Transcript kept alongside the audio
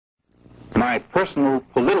my personal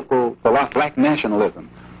political philosophy, black nationalism,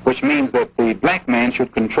 which means that the black man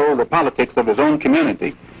should control the politics of his own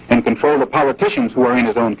community and control the politicians who are in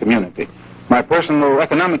his own community. My personal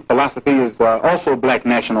economic philosophy is also black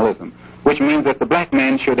nationalism, which means that the black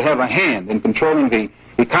man should have a hand in controlling the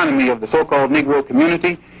economy of the so-called Negro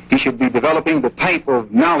community. He should be developing the type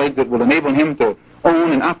of knowledge that will enable him to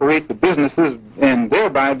own and operate the businesses and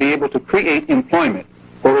thereby be able to create employment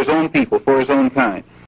for his own people, for his own kind.